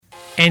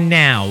And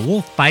now,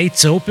 Wolf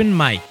Bites Open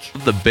Mic.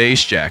 The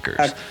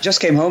Bassjackers. Just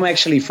came home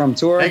actually from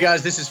tour. Hey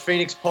guys, this is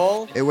Phoenix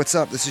Paul. Hey, what's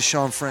up? This is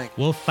Sean Frank.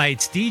 Wolf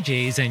Bites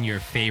DJs and your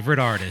favorite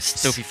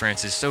artists. Sophie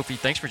Francis. Sophie,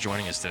 thanks for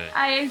joining us today.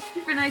 Hi, it's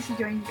super nice to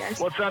join you guys.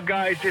 What's up,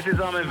 guys? This is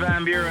Armin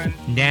van Buren.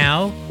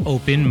 Now,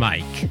 Open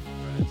Mic.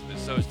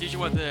 So it's DJ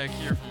Watek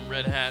here from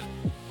Red Hat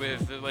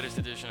with the latest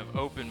edition of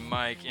Open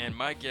Mic, and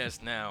my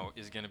guest now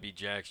is going to be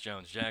Jax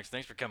Jones. Jax,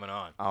 thanks for coming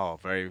on. Oh,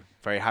 very,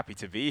 very happy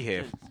to be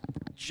here.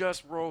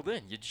 Just rolled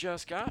in. You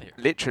just got here.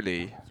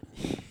 Literally.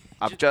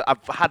 I've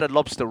had a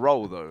lobster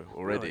roll, though,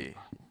 already. Really?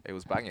 It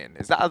was banging.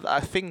 Is that a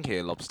thing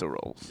here, lobster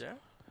rolls? Yeah?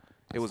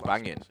 It was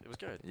banging. It was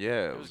good.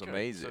 Yeah, it was good.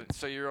 amazing.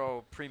 So you're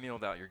all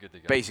pre-mealed out. You're good to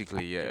go.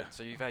 Basically, yeah. Good.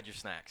 So you've had your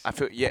snacks. I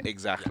feel,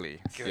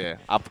 exactly. Yeah, Yeah, good.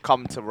 I've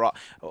come to rock.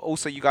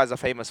 Also, you guys are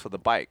famous for the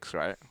bikes,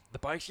 right? The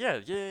bikes, yeah.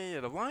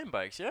 The Lime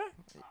bikes, yeah?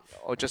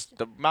 Or just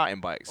the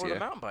mountain bikes, Or yeah? the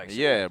mountain bikes,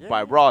 Yeah, yeah,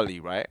 by yeah. Raleigh,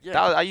 right?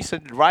 Yeah. I used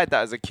to ride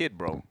that as a kid,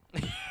 bro.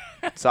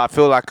 So I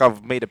feel like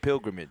I've made a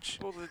pilgrimage.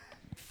 Well,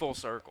 full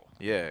circle.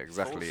 Yeah,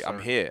 exactly. I'm circle.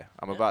 here.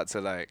 I'm Yeah. about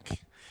to,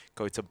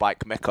 go to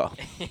Bike Mecca.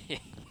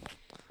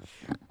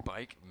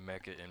 Bike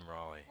Mecca in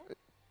Raleigh.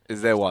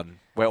 Is there one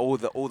where all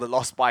the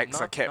lost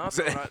bikes are kept?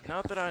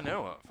 Not that I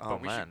know of. Oh,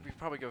 But we man. should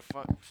probably go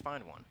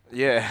find one.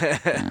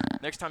 Yeah.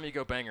 Next time you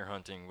go banger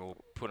hunting, we'll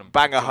put them.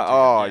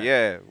 Oh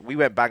yeah, we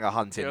went banger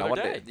hunting. The I other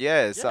wonder. day.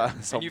 Yeah, Yeah.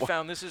 so And you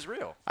found this is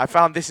real. I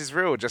found this is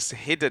real, just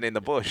hidden in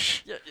the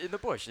bush. Yeah, in the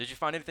bush. Did you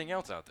find anything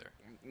else out there?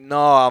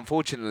 No,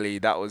 unfortunately,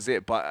 that was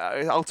it. But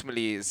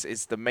ultimately,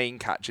 it's the main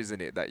catch,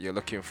 isn't it, that you're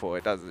looking for?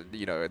 It doesn't,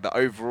 the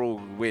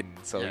overall win.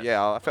 So Yes.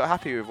 yeah, I felt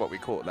happy with what we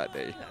caught that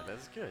day. Yeah,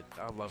 that's good.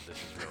 I love this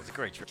is real. It's a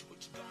great trip.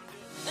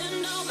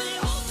 And I'll be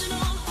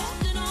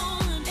holding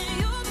on, and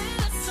you'll be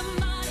with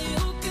somebody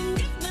who can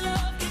give me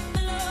love,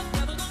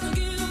 never gonna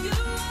give you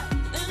up.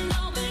 And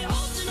I'll be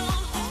holding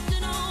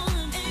on,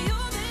 and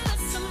you'll be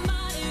with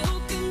somebody who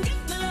can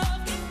give me love,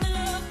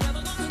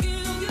 never gonna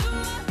give you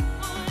up.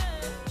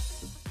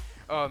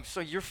 Oh, yeah. So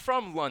you're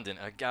from London.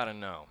 I gotta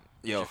know.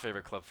 What's Yo. your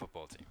favorite club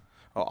football team?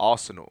 Oh,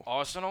 Arsenal.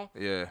 Arsenal.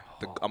 Yeah,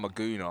 I'm a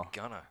gooner.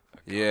 Gunner.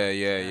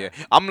 Yeah.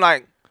 I'm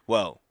like,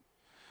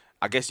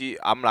 I guess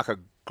I'm like a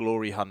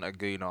glory hunter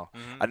gooner.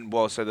 Mhm.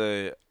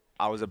 And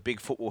I was a big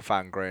football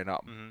fan growing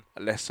up. Mhm.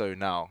 Less so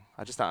now.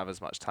 I just don't have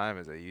as much time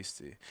as I used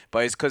to.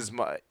 But it's because, do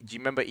you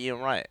remember Ian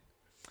Wright?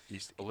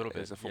 A little He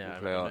was bit. a football Yeah, I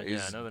player. remember- He yeah,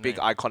 was I know a the big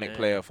name. iconic Yeah,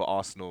 player yeah. for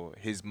Arsenal.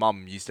 His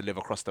mum used to live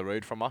across the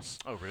road from us.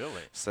 Oh,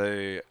 really?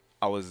 So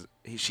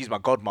she's my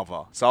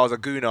godmother. So I was a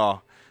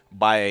gooner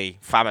by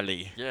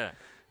family. Yeah.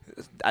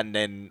 And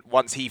then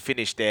once he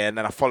finished there, and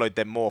then I followed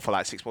them more for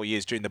like 6 more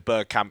years during the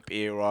Bergkamp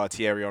era,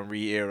 Thierry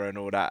Henry era, and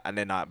all that. And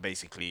then I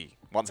basically,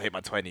 once I hit my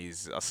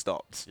 20s, I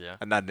stopped. Yeah.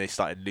 And then they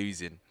started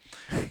losing.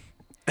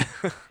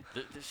 They're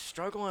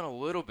struggling a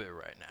little bit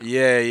right now.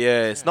 Yeah.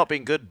 It's not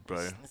been good,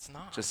 bro. It's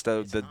not. Just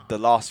It's the not.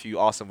 last few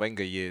Arsene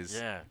Wenger years.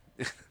 Yeah.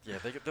 Yeah,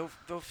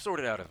 they'll sort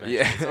it out eventually.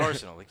 Yeah. It's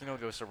Arsenal. It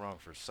go so wrong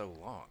for so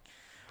long.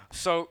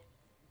 So,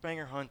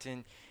 banger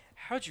hunting,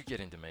 how'd you get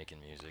into making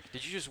music?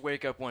 Did you just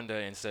wake up one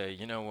day and say,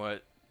 you know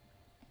what,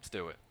 let's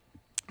do it?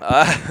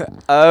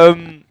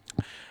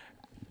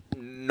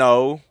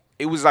 No.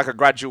 It was like a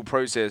gradual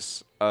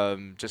process.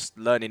 Just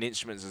learning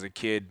instruments as a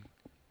kid.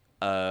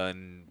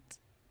 And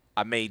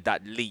I made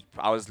that leap.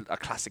 I was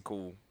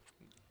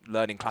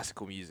learning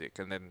classical music.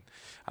 And then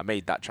I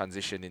made that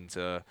transition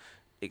into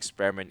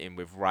experimenting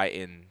with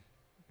writing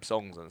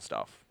songs and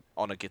stuff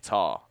on a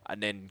guitar,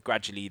 and then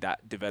gradually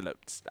that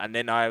developed, and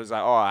then I was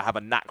like, I have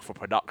a knack for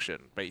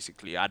production.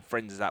 Basically, I had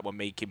friends that were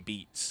making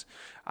beats,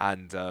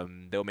 and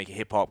they were making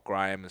hip hop,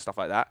 grime, and stuff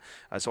like that.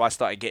 And so I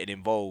started getting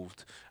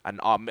involved, and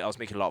I was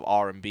making a lot of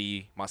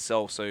R&B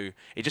myself. So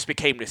it just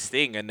became this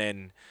thing, and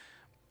then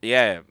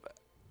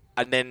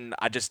and then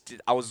I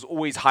was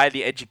always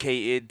highly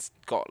educated,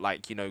 got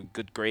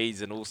good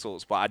grades and all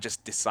sorts, but I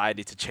just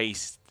decided to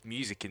chase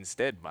music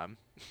instead, man.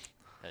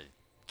 Hey,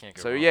 can't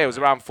go So wrong yeah, it with was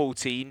that. around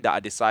 14 that I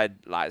decided,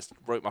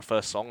 wrote my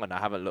first song, and I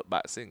haven't looked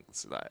back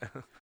since. Ooh,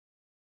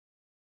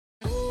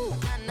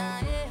 nah, nah,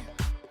 yeah.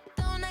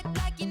 Don't act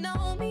like you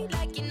know me,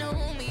 nah,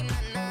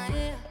 nah,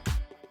 yeah.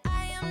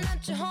 I am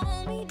not your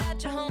homie,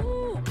 not your home.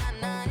 Ooh, nah,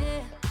 nah,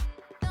 yeah.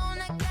 Don't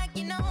act like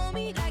you know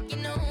me,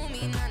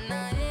 nah,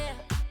 nah, yeah.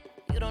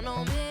 You don't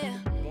know me.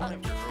 One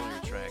of your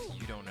earlier tracks,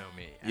 You Don't Know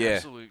Me. Yeah.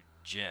 Absolute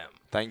gem.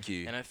 Thank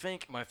you. And I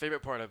think my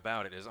favorite part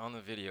about it is on the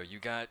video, you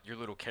got your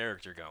little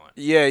character going.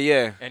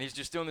 Yeah. And he's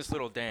just doing this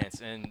little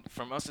dance. And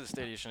from us at the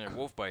station at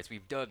Wolf Bites,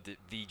 we've dubbed it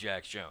the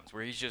Jax Jones,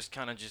 where he's just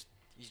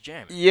he's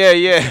jamming. Yeah.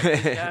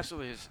 It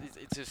absolutely is.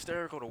 It's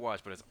hysterical to watch,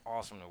 but it's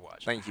awesome to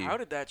watch. Thank you. How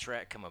did that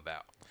track come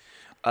about?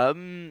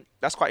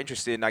 That's quite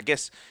interesting, I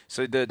guess.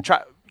 So the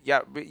track,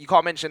 but you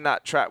can't mention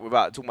that track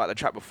without talking about the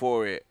track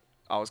before it.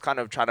 I was kind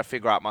of trying to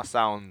figure out my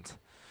sound,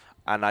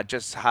 and I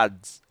just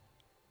had,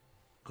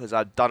 because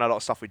I'd done a lot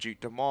of stuff with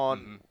Duke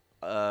Dumont,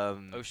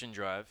 Ocean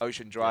Drive.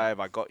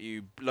 I Got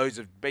You, loads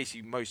of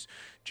basically most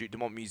Duke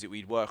Dumont music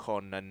we'd work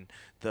on, and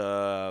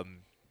I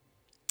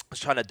was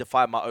trying to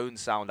define my own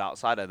sound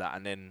outside of that,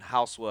 and then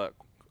Housework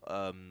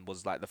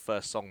was like the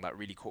first song that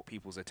really caught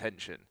people's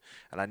attention,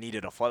 and I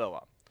needed a follow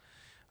up,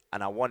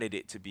 and I wanted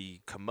it to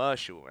be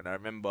commercial. And I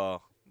remember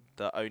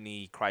the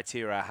only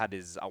criteria I had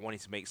is I wanted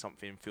to make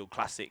something feel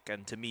classic,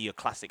 and to me, a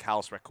classic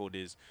house record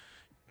is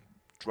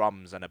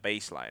drums and a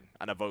bass line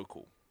and a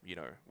vocal. You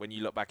know, when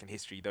you look back in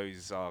history,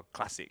 those are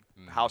classic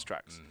house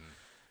tracks.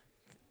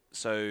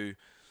 So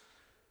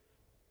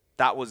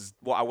that was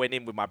what I went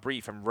in with my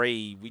brief, and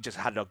Ray, we just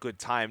had a good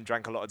time,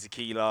 drank a lot of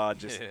tequila,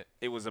 just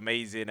it was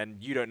amazing.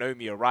 And You Don't Know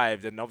Me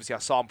arrived, and obviously I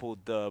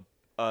sampled the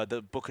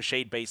Book of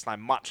Shade bass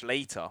line much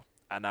later.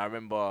 And I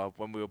remember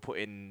when we were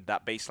putting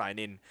that bass line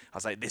in, I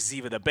was like, this is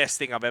either the best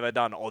thing I've ever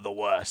done or the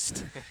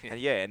worst. And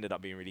yeah, it ended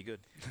up being really good.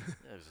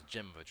 That was a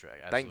gem of a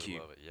track. Thank Absolutely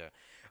you. Love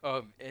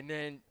it. Yeah. And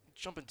then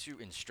jumping to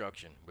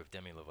Instruction with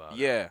Demi Lovato.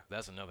 Yeah.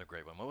 That's another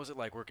great one. What was it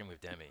like working with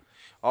Demi?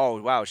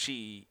 Oh wow,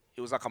 it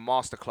was like a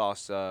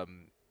masterclass.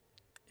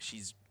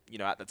 She's, you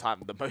know, at the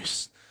time the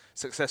most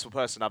successful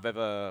person I've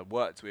ever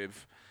worked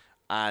with,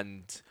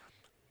 and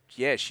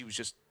yeah, she was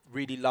just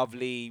really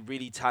lovely,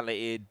 really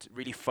talented,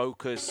 really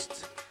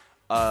focused,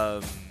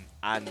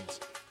 and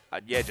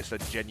yeah, just a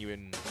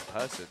genuine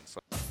person.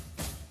 So.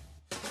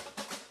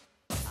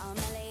 All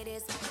my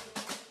ladies.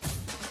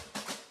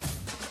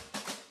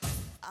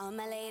 All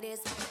my ladies.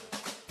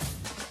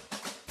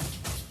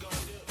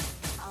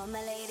 All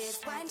my ladies.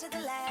 Wind to the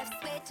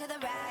left, sway to the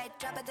right,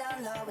 drop it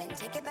down low and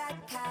take it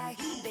back high.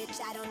 Bitch,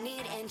 I don't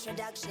need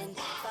introduction.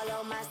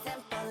 Follow my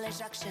simple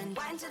instruction.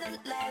 Wind to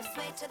the left,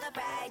 sway to the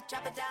right,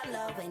 drop it down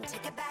low and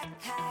take it back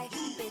high.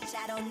 Bitch,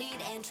 I don't need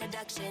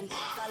introduction.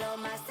 Follow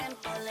my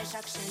simple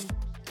instruction.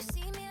 You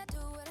see me, I do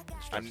what I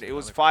got. And it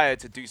was fire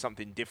to do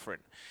something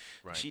different.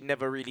 Right. She'd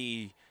never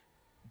really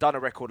done a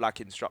record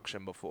like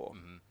Instruction before.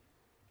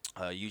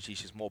 Usually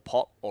she's more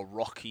pop or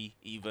rocky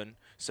even.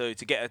 So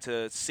to get her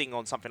to sing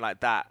on something like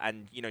that,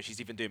 and you know,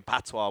 she's even doing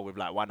patois with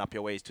like wind up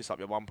your waist, twist up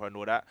your bumper and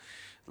all that.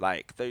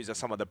 Like those are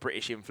some of the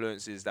British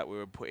influences that we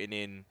were putting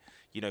in,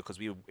 you know, because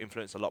we were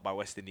influenced a lot by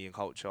West Indian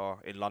culture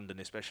in London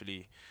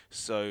especially.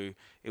 So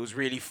it was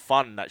really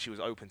fun that she was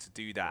open to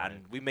do that. Right.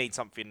 And we made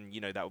something,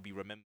 you know, that would be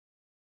remembered.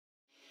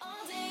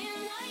 All day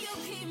and night you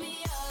keep me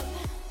up,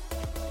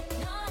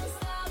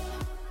 non-stop.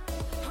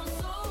 I'm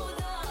so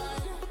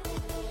done.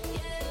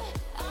 Yeah,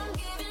 I'm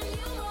giving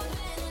you more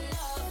than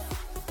enough.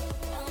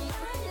 Oh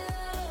my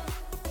love,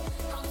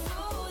 I'm so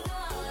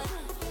done.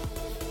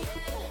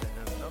 Yeah. And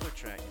then another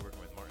track you're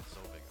working with Martin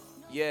Solveig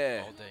on.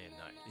 Yeah. All Day and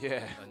Night.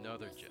 Yeah.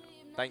 Another gem.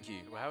 Thank you.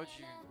 Well, how would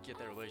you get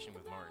that relation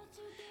with Martin?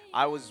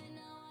 I was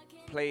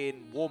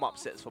playing warm-up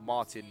sets for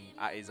Martin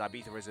at his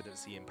Ibiza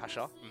residency in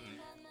Pasha,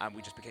 and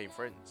we just became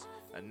friends.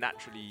 And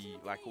naturally,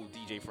 like all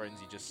DJ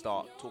friends, you just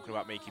start talking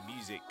about making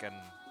music, and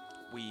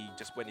we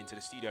just went into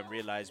the studio and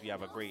realized we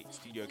have a great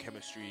studio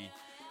chemistry,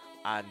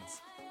 and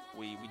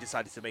we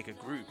decided to make a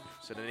group.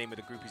 So the name of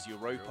the group is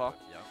Europa,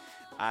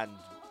 Yeah. and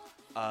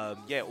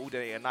yeah, All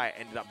Day and Night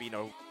ended up being a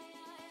All day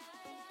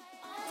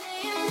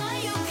and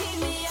night you keep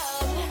me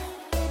up,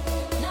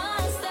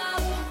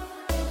 non-stop.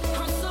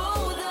 I'm so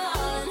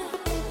done.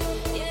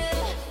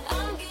 Yeah,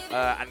 I'm giving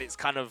and it's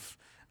kind of,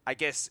 I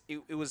guess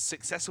it was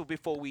successful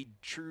before we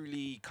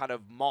truly kind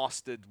of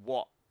mastered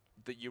what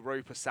the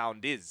Europa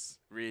sound is,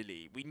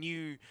 really. We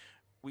knew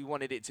we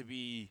wanted it to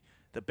be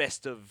the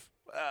best of,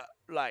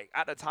 like,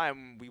 at the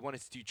time we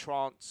wanted to do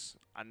trance,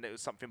 and it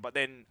was something, but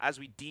then as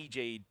we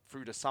DJ'd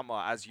through the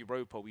summer as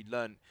Europa, we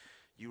learned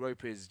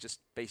Europa is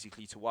just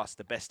basically to us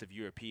the best of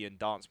European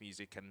dance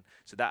music, and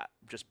so that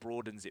just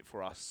broadens it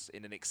for us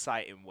in an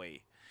exciting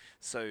way.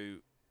 So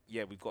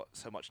yeah, we've got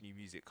so much new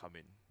music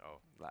coming. Oh,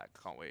 Like,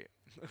 can't wait.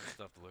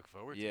 stuff to look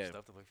forward to. Yeah.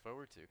 Stuff to look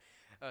forward to.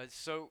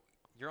 So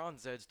you're on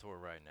Zed's tour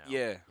right now.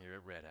 Yeah. You're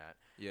at Red Hat.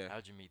 Yeah.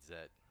 How'd you meet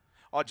Zed?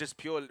 Oh, just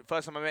pure.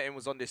 First time I met him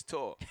was on this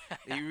tour.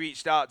 He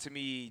reached out to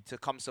me to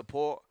come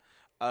support,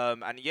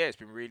 and yeah, it's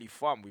been really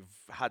fun. We've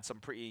had some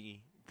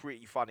pretty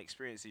fun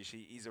experiences.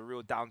 He's a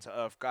real down to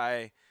earth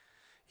guy.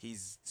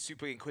 He's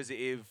super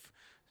inquisitive,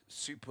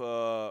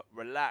 super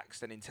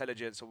relaxed and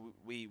intelligent. So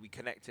we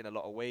connect in a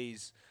lot of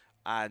ways,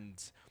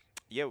 and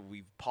yeah,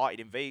 we've partied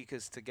in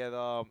Vegas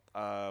together.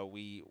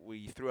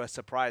 We threw a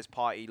surprise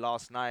party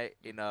last night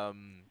in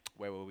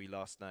where were we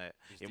last night?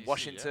 It's In DC,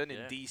 Washington, yeah,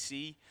 in yeah.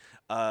 DC,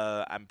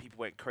 and people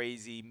went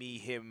crazy. Me,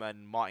 him,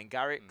 and Martin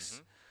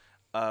Garrix.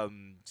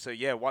 So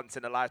yeah, once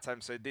in a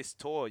lifetime. So this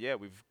tour, yeah,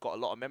 we've got a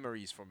lot of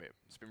memories from it.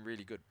 It's been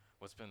really good.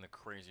 What's been the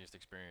craziest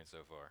experience so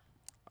far?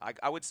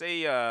 I would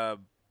say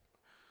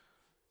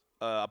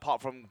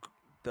apart from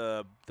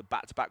the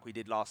back-to-back we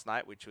did last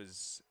night, which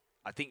was,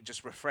 I think,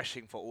 just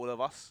refreshing for all of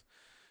us.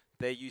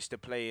 They're used to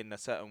playing a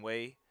certain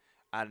way,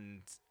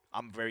 and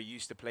I'm very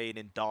used to playing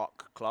in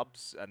dark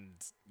clubs and,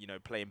 you know,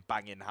 playing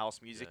banging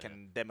house music, Yeah,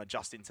 and them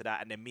adjusting to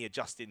that, and then me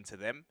adjusting to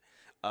them.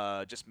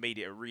 Just made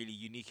it a really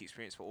unique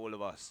experience for all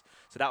of us.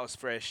 So that was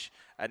fresh.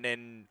 And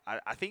then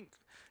I think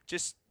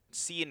just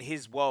seeing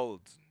his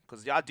world,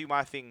 because I do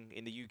my thing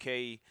in the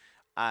UK,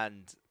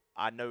 and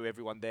I know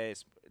everyone there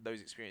is those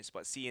experiences,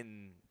 but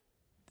seeing,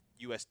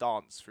 US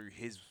dance through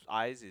his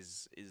eyes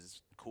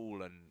is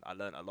cool, and I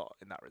learned a lot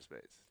in that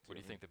respect. What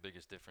do you think the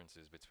biggest difference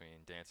is between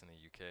dance in the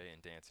UK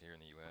and dance here in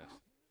the US?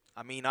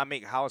 I mean, I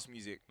make house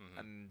music, Mhm.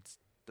 and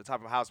the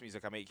type of house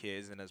music I make here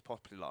isn't as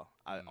popular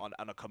on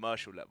a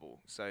commercial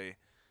level. So,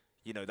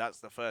 you know, that's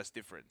the first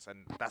difference,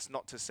 and that's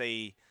not to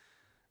say,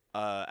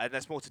 and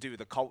that's more to do with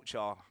the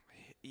culture.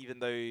 Even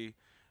though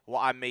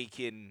what I'm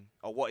making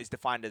or what is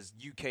defined as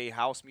UK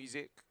house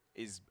music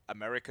is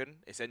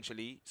American,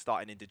 essentially,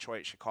 starting in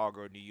Detroit,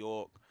 Chicago, New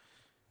York.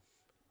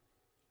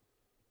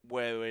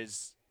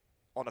 Whereas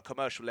on a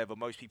commercial level,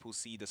 most people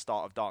see the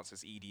start of dance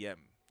as EDM,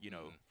 you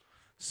know.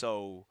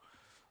 So,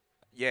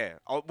 yeah.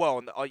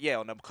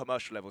 On a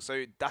commercial level.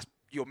 So that's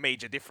your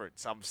major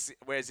difference.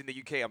 Whereas in the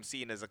UK, I'm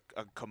seen as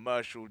a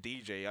commercial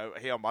DJ.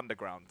 Here I'm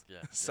underground.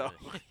 Yeah. So,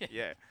 yeah.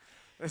 yeah.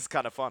 It's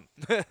kind of fun.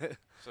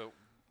 So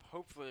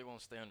hopefully it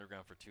won't stay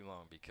underground for too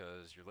long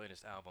because your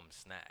latest album,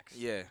 Snacks,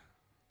 Yeah.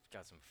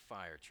 got some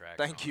fire tracks.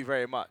 Thank on you it.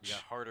 very You much.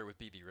 got Harder with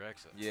BB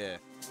Rexa. Yeah.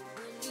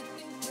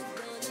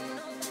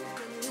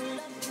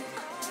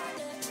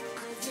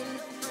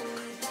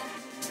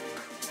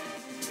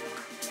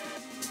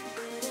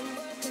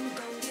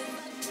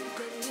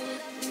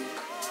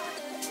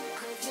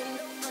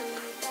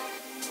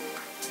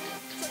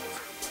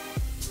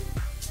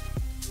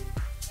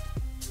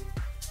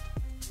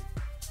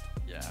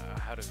 Yeah.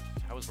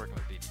 How was working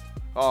with BB?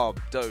 Oh,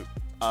 dope.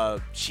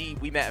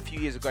 We met a few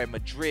years ago in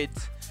Madrid,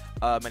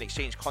 and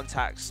exchanged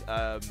contacts.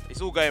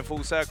 It's all going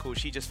full circle.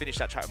 She just finished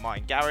that track with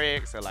Martin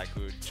Garrix, so like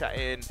we were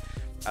chatting,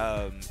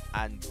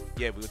 and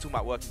yeah, we were talking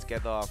about working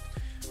together.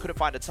 Couldn't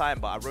find the time,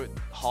 but I wrote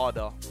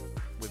Harder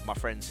with my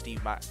friends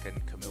Steve Mack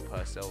and Camille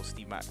Purcell.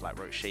 Steve Mack like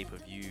wrote Shape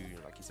of You,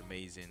 like he's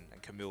amazing,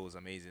 and Camille is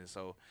amazing.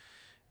 So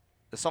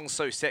the song's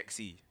so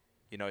sexy,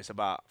 you know. It's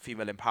about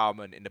female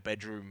empowerment in the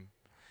bedroom,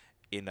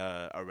 in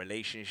a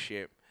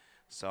relationship.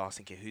 So I was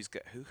thinking,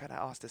 who can I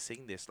ask to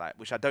sing this? Like,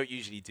 which I don't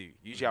usually do.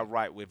 Usually I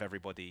write with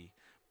everybody,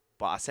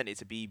 but I sent it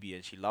to BB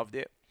and she loved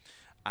it,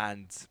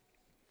 and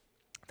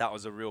that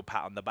was a real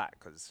pat on the back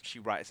because she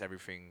writes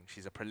everything.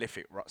 She's a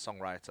prolific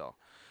songwriter.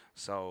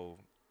 So,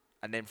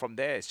 and then from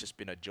there, it's just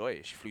been a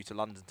joy. She flew to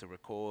London to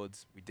record.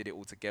 We did it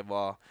all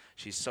together.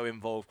 She's so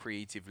involved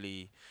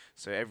creatively.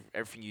 So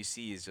everything you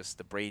see is just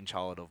the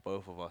brainchild of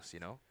both of us, you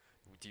know.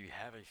 Do you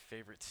have a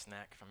favorite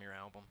snack from your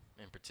album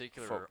in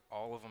particular, For- or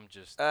all of them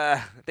just?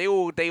 They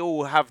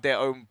all have their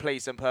own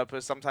place and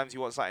purpose. Sometimes you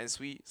want something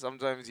sweet.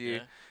 Sometimes you Yeah.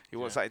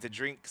 want Yeah. something to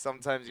drink.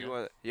 Sometimes you Yeah.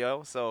 want, you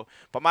know. So,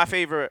 but my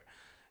favorite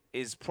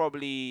is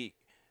probably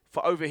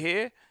for over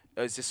here.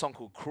 Is this song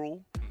called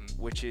 "Cruel,"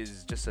 which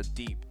is just a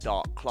deep,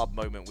 dark club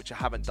moment, which I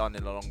haven't done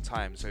in a long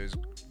time. So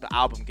the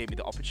album gave me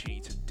the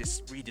opportunity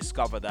to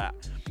rediscover that.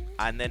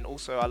 And then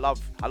also I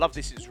love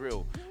 "This Is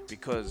Real"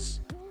 because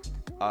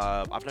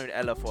I've known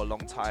Ella for a long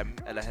time,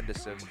 Ella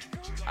Henderson,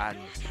 and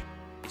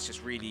it's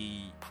just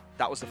really,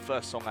 that was the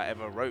first song I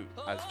ever wrote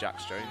as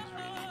Jax Jones,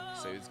 really.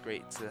 So it's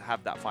great to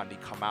have that finally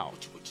come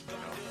out, you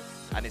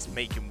know, and it's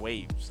making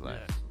waves, like.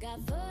 Got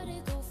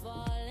vertigo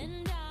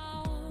falling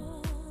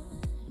down,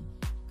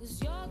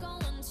 'cause you're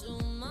going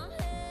to my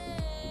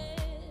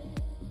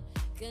head.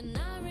 Can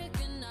I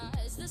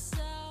recognize the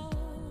sound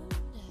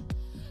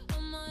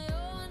of my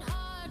own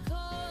heart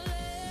calling?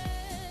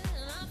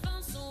 I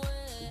found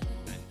somewhere.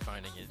 And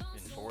finding it in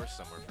force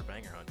somewhere for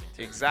banger hunting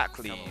too.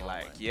 Exactly, Come a long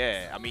like, way.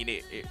 yeah. I mean,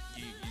 you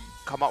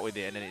come up with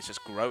it and then it's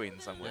just growing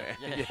somewhere.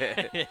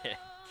 Yeah.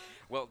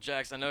 Well,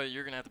 Jax, I know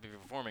you're gonna have to be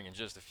performing in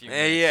just a few Yeah,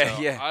 minutes. yeah,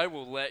 so yeah. I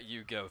will let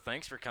you go.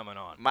 Thanks for coming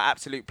on. My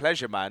absolute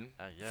pleasure, man.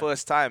 Yeah.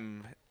 First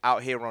time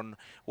out here on,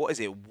 what is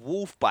it,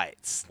 Wolf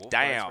Bites? Wolf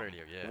Bites Damn.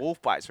 Radio, yeah. Wolf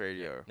Bites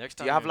Radio. Next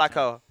Do time you have you're in like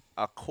town.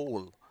 a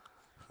call?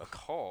 A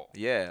call.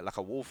 Yeah, like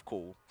a wolf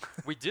call.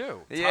 We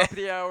do. Yeah. Top of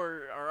the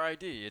hour, our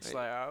ID. It's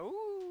like,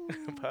 ooh.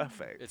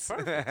 Perfect. It's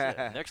perfect.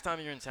 Yeah. Next time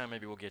you're in town,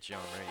 maybe we'll get you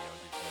on radio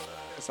and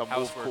do some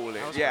wolf housework- calling.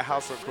 housework Yeah, radio.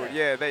 housework call. Yeah.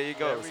 Yeah, there you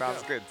go. There we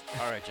Sounds go. good.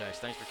 All right, Jax.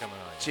 Thanks for coming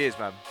on. Cheers,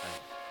 man. All right.